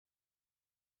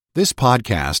This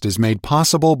podcast is made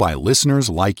possible by listeners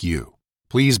like you.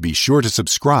 Please be sure to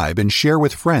subscribe and share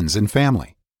with friends and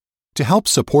family. To help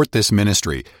support this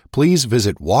ministry, please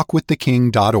visit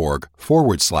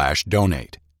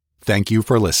walkwiththeking.org/donate. Thank you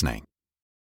for listening.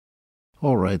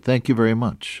 All right, thank you very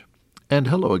much. And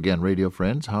hello again, radio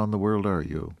friends. How in the world are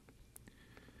you?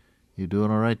 You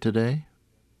doing all right today?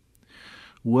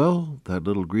 Well, that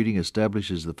little greeting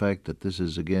establishes the fact that this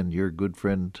is again your good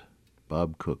friend,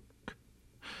 Bob Cook.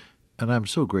 And I'm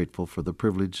so grateful for the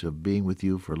privilege of being with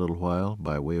you for a little while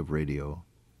by way of radio.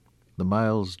 The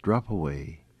miles drop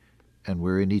away, and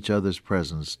we're in each other's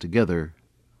presence together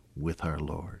with our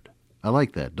Lord. I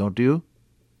like that, don't you?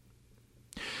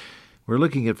 We're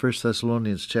looking at 1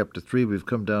 Thessalonians chapter 3. We've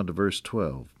come down to verse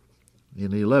 12.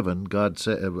 In 11,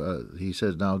 he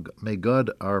says, "Now may God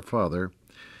our Father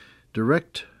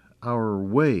direct our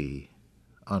way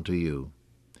unto you."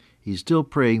 He's still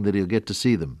praying that he'll get to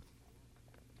see them.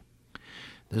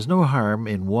 There's no harm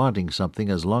in wanting something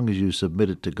as long as you submit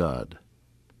it to God.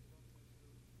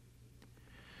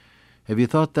 Have you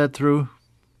thought that through?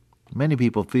 Many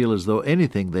people feel as though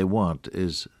anything they want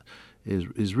is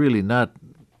really not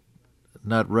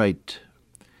right,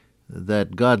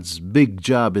 that God's big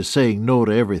job is saying no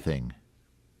to everything.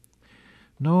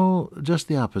 No, just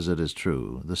the opposite is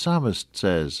true. The psalmist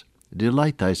says,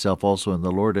 "Delight thyself also in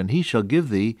the Lord, and he shall give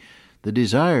thee the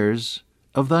desires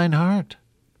of thine heart."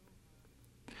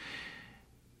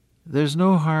 There's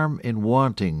no harm in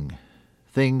wanting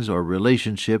things or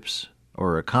relationships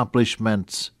or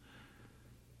accomplishments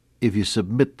if you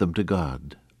submit them to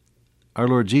God. Our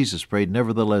Lord Jesus prayed,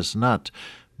 "Nevertheless, not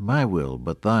my will,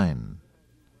 but thine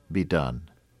be done."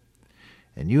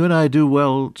 And you and I do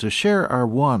well to share our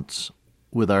wants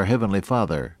with our Heavenly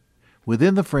Father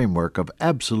within the framework of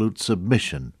absolute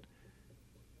submission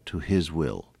to His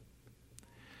will.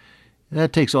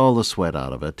 That takes all the sweat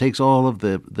out of it, takes all of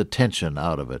the tension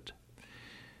out of it.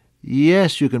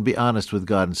 Yes, you can be honest with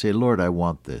God and say, "Lord, I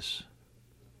want this."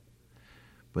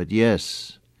 But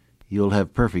yes, you'll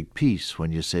have perfect peace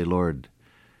when you say, "Lord,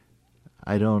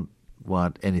 I don't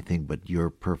want anything but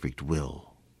your perfect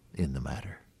will in the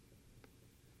matter."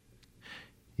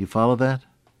 You follow that?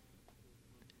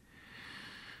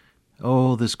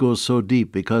 Oh, this goes so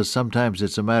deep because sometimes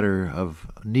it's a matter of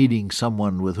needing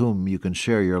someone with whom you can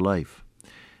share your life.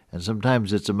 And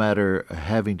sometimes it's a matter of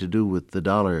having to do with the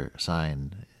dollar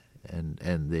sign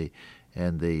and the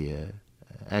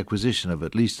acquisition of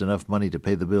at least enough money to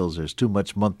pay the bills. There's too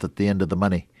much month at the end of the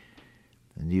money.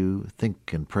 And you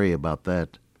think and pray about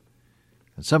that.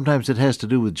 And sometimes it has to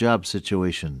do with job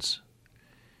situations.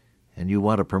 And you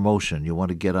want a promotion. You want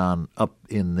to get on up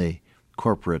in the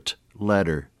corporate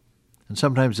ladder. And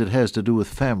sometimes it has to do with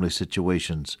family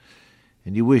situations.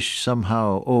 And you wish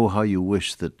somehow, oh, how you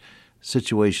wish that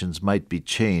situations might be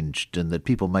changed and that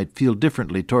people might feel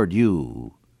differently toward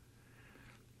you.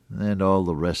 And all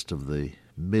the rest of the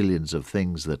millions of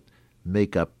things that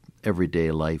make up everyday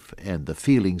life and the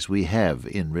feelings we have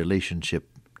in relationship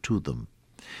to them.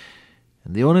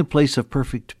 And the only place of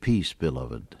perfect peace,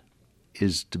 beloved,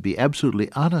 is to be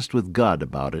absolutely honest with God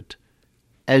about it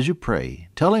as you pray.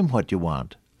 Tell Him what you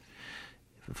want.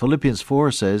 Philippians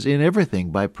 4 says, "In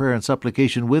everything, by prayer and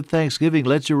supplication with thanksgiving,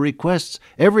 let your requests,"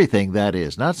 everything that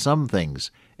is, not some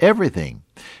things, everything,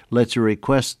 "let your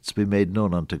requests be made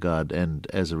known unto God, and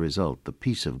as a result, the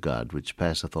peace of God, which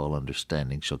passeth all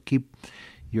understanding, shall keep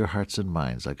your hearts and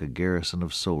minds like a garrison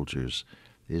of soldiers,"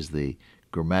 is the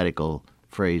grammatical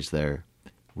phrase there.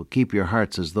 "Will keep your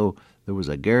hearts as though there was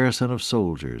a garrison of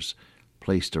soldiers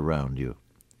placed around you."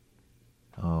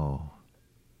 Oh,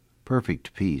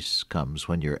 perfect peace comes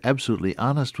when you're absolutely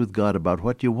honest with God about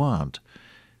what you want,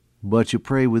 but you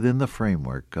pray within the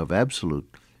framework of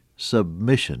absolute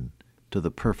submission to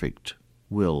the perfect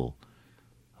will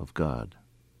of God.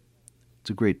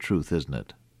 It's a great truth, isn't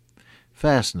it?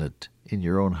 Fasten it in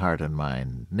your own heart and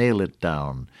mind. Nail it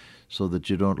down so that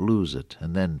you don't lose it,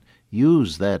 and then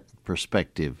use that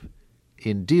perspective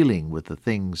in dealing with the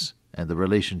things and the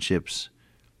relationships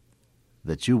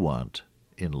that you want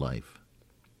in life.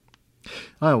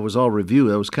 It was all review.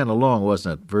 That was kind of long,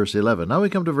 wasn't it? Verse 11. Now we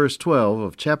come to verse 12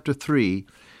 of chapter 3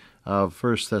 of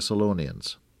 1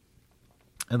 Thessalonians.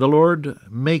 "And the Lord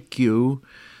make you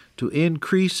to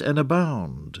increase and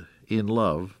abound in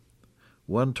love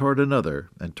one toward another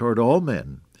and toward all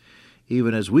men,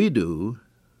 even as we do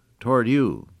toward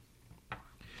you."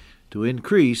 To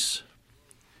increase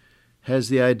has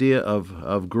the idea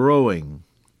of growing,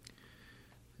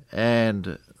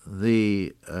 and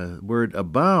the word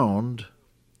abound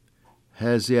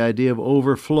has the idea of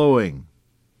overflowing.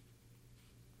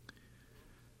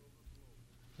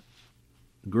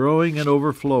 growing and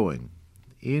overflowing,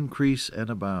 increase and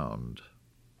abound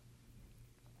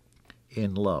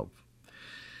in love.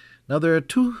 Now, there are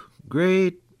two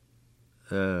great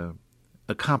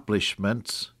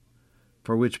accomplishments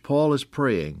for which Paul is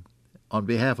praying on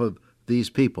behalf of these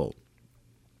people.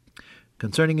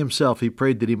 Concerning himself, he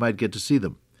prayed that he might get to see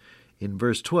them. In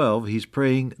verse 12, he's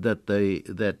praying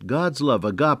that God's love,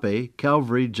 agape,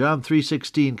 Calvary, John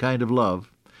 3:16 kind of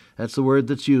love, that's the word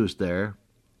that's used there,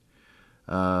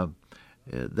 that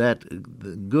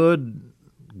good,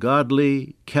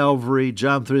 godly, Calvary,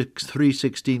 John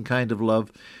 3:16 kind of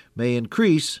love may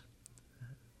increase,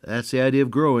 that's the idea of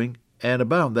growing, and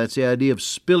abound, that's the idea of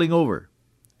spilling over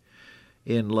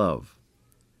in love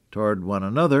toward one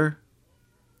another.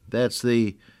 That's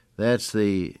the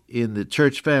in the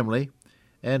church family,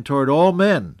 and toward all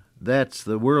men. That's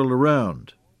the world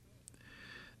around.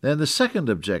 Then the second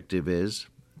objective is,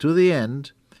 to the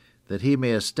end, that he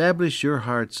may establish your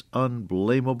hearts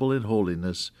unblameable in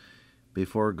holiness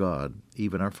before God,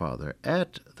 even our Father,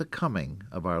 at the coming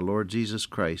of our Lord Jesus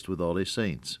Christ with all his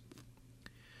saints.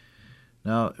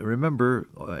 Now, remember,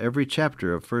 every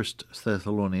chapter of 1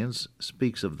 Thessalonians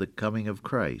speaks of the coming of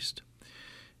Christ.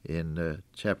 In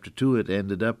chapter 2, it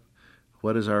ended up,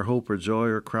 what is our hope or joy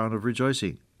or crown of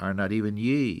rejoicing? Are not even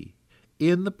ye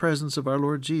in the presence of our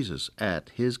Lord Jesus at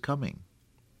his coming?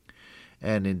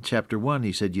 And in chapter 1,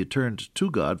 he said, you turned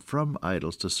to God from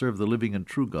idols to serve the living and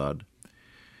true God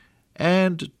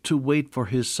and to wait for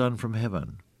his Son from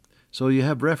heaven. So you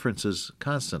have references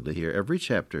constantly here, every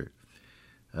chapter,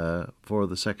 for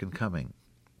the second coming.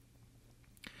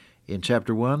 In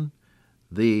chapter 1,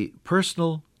 the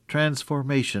personal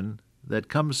transformation that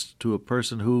comes to a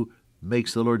person who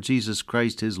makes the Lord Jesus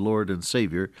Christ his Lord and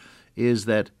Savior is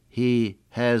that he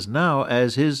has now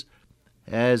as his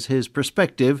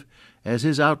perspective, as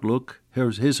his outlook,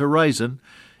 his horizon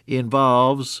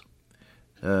involves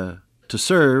to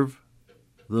serve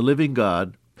the living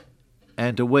God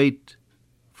and to wait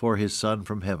for his Son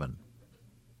from heaven.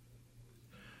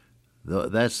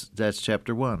 That's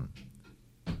chapter 1.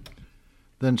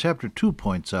 Then chapter 2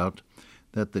 points out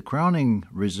that the crowning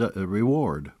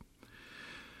reward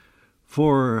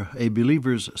for a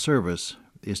believer's service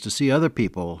is to see other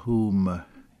people whom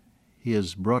he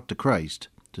has brought to Christ,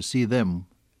 to see them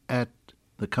at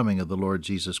the coming of the Lord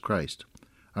Jesus Christ.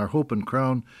 Our hope and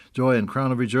crown, joy and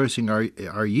crown of rejoicing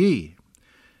are ye.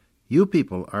 You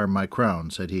people are my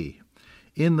crown, said he,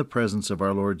 in the presence of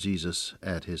our Lord Jesus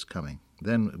at his coming.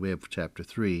 Then we have chapter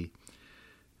 3,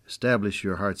 establish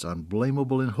your hearts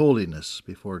unblameable in holiness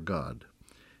before God,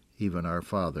 even our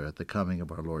Father, at the coming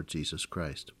of our Lord Jesus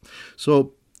Christ.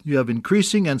 So you have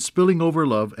increasing and spilling over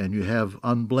love, and you have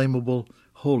unblameable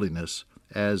holiness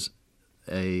as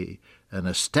an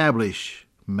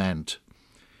establishment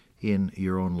in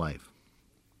your own life.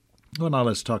 Well, now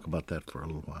let's talk about that for a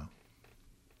little while.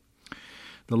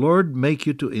 The Lord make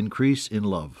you to increase in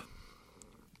love.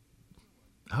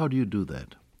 How do you do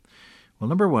that? Well,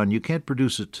 number one, you can't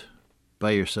produce it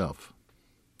by yourself.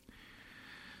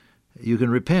 You can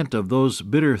repent of those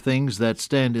bitter things that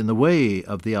stand in the way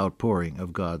of the outpouring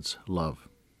of God's love.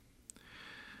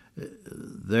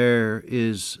 There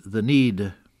is the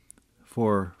need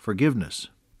for forgiveness.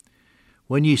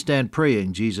 When ye stand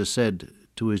praying, Jesus said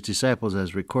to his disciples,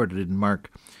 as recorded in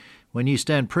Mark, when ye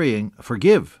stand praying,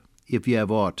 forgive if ye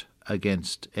have aught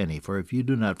against any. For if you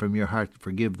do not from your heart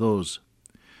forgive those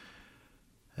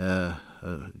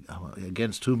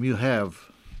against whom you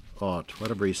have aught,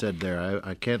 whatever he said there.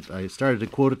 I started to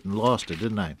quote it and lost it,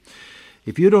 didn't I?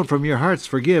 If you don't from your hearts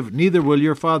forgive, neither will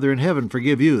your Father in heaven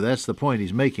forgive you. That's the point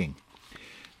he's making.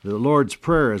 The Lord's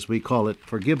Prayer, as we call it,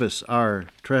 forgive us our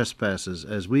trespasses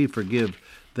as we forgive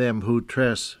them who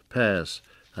trespass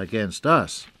against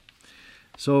us.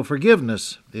 So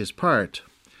forgiveness is part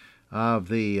of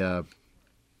the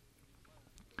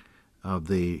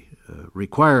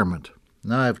requirement.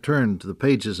 Now I've turned the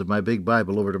pages of my big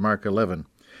Bible over to Mark 11.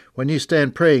 When ye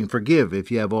stand praying, forgive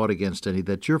if ye have aught against any,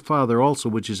 that your Father also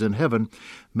which is in heaven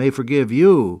may forgive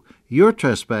you your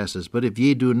trespasses. But if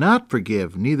ye do not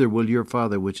forgive, neither will your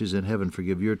Father which is in heaven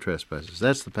forgive your trespasses.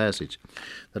 That's the passage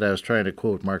that I was trying to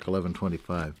quote, Mark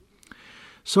 11:25.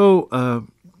 So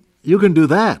you can do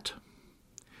that.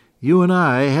 You and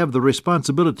I have the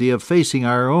responsibility of facing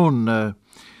our own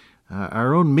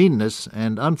meanness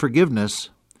and unforgiveness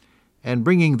and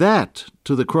bringing that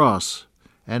to the cross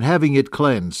and having it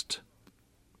cleansed.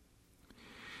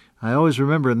 I always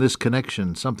remember in this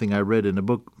connection something I read in a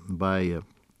book by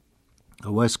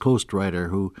a West Coast writer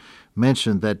who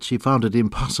mentioned that she found it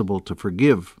impossible to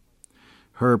forgive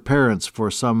her parents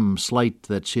for some slight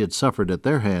that she had suffered at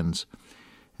their hands.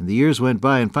 And the years went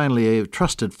by, and finally a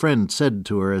trusted friend said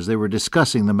to her as they were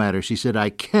discussing the matter, she said,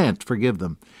 "I can't forgive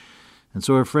them." And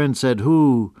so her friend said,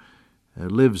 "Who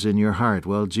lives in your heart?"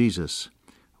 "Well, Jesus."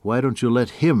 "Why don't you let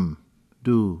him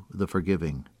do the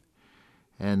forgiving?"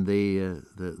 And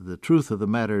the truth of the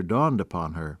matter dawned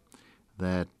upon her,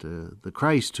 that the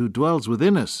Christ who dwells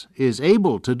within us is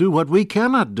able to do what we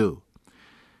cannot do.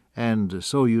 And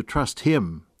so you trust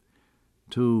him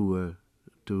to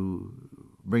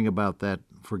bring about that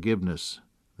forgiveness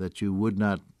that you would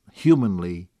not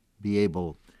humanly be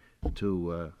able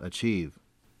to achieve.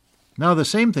 Now the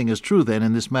same thing is true then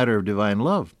in this matter of divine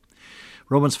love.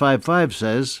 Romans 5:5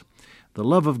 says, "The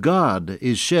love of God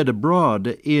is shed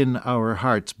abroad in our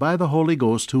hearts by the Holy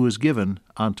Ghost who is given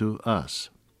unto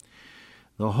us."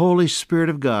 The Holy Spirit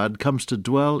of God comes to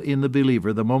dwell in the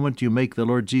believer the moment you make the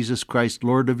Lord Jesus Christ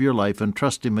Lord of your life and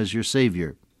trust him as your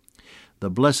Savior. The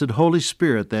blessed Holy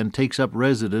Spirit then takes up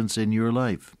residence in your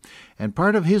life. And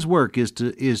part of his work is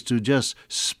to just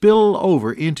spill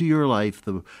over into your life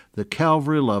the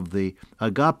Calvary love, the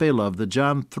agape love, the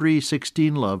John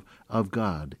 3:16 love of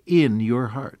God in your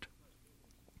heart.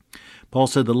 Paul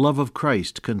said, "The love of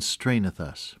Christ constraineth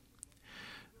us."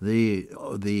 The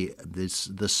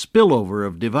spillover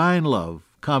of divine love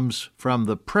comes from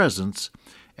the presence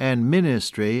and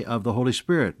ministry of the Holy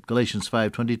Spirit. Galatians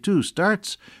 5:22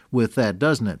 starts with that,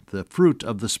 doesn't it? The fruit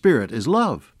of the Spirit is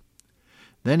love.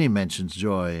 Then he mentions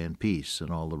joy and peace and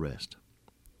all the rest.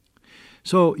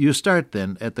 So you start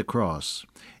then at the cross.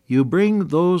 You bring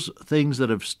those things that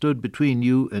have stood between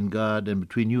you and God and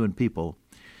between you and people,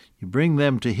 you bring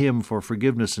them to him for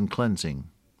forgiveness and cleansing.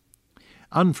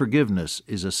 Unforgiveness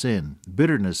is a sin.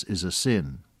 Bitterness is a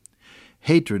sin.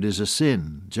 Hatred is a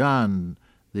sin. John,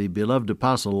 the beloved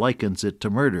apostle, likens it to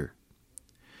murder.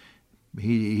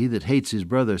 He that hates his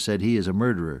brother said he is a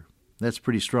murderer. That's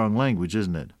pretty strong language,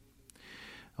 isn't it?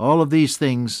 All of these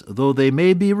things, though they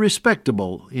may be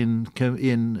respectable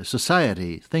in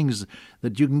society, things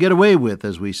that you can get away with,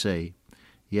 as we say,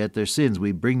 yet they're sins.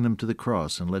 We bring them to the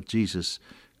cross and let Jesus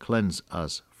cleanse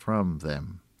us from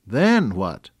them. Then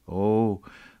what? Oh,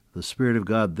 the Spirit of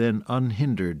God then,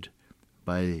 unhindered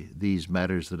by these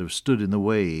matters that have stood in the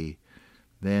way,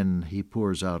 then he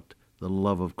pours out the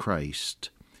love of Christ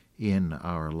in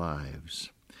our lives.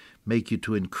 Make you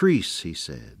to increase, he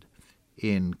said,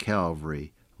 in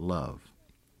Calvary love.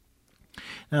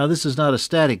 Now, this is not a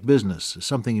static business,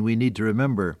 something we need to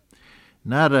remember.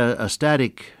 Not a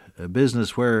static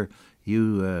business where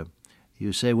you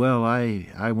say, well,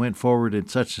 I went forward in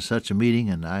such and such a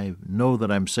meeting, and I know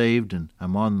that I'm saved, and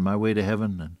I'm on my way to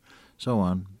heaven, and so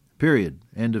on. Period.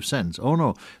 End of sentence. Oh,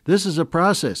 no. This is a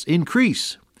process.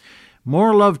 Increase.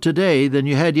 More love today than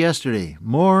you had yesterday.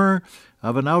 More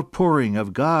of an outpouring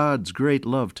of God's great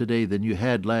love today than you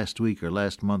had last week or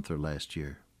last month or last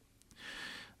year.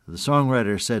 The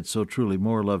songwriter said so truly,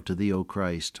 "More love to thee, O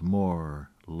Christ,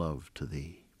 more love to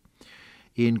thee."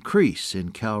 Increase in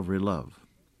Calvary love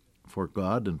for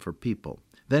God and for people.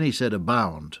 Then he said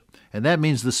abound, and that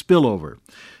means the spillover.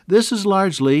 This is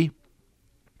largely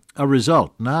a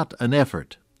result, not an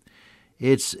effort.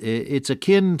 It's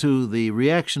akin to the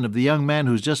reaction of the young man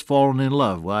who's just fallen in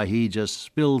love. Why, he just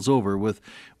spills over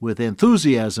with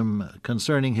enthusiasm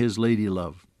concerning his lady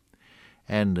love.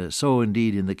 And so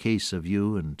indeed in the case of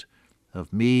you and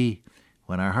of me,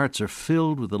 when our hearts are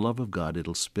filled with the love of God,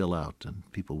 it'll spill out and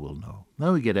people will know.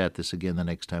 Now we get at this again the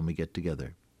next time we get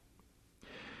together.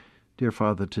 Dear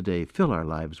Father, today fill our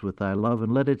lives with thy love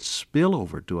and let it spill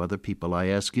over to other people. I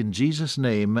ask in Jesus'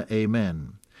 name,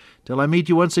 amen. Till I meet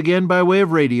you once again by way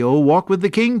of radio, walk with the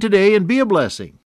King today and be a blessing.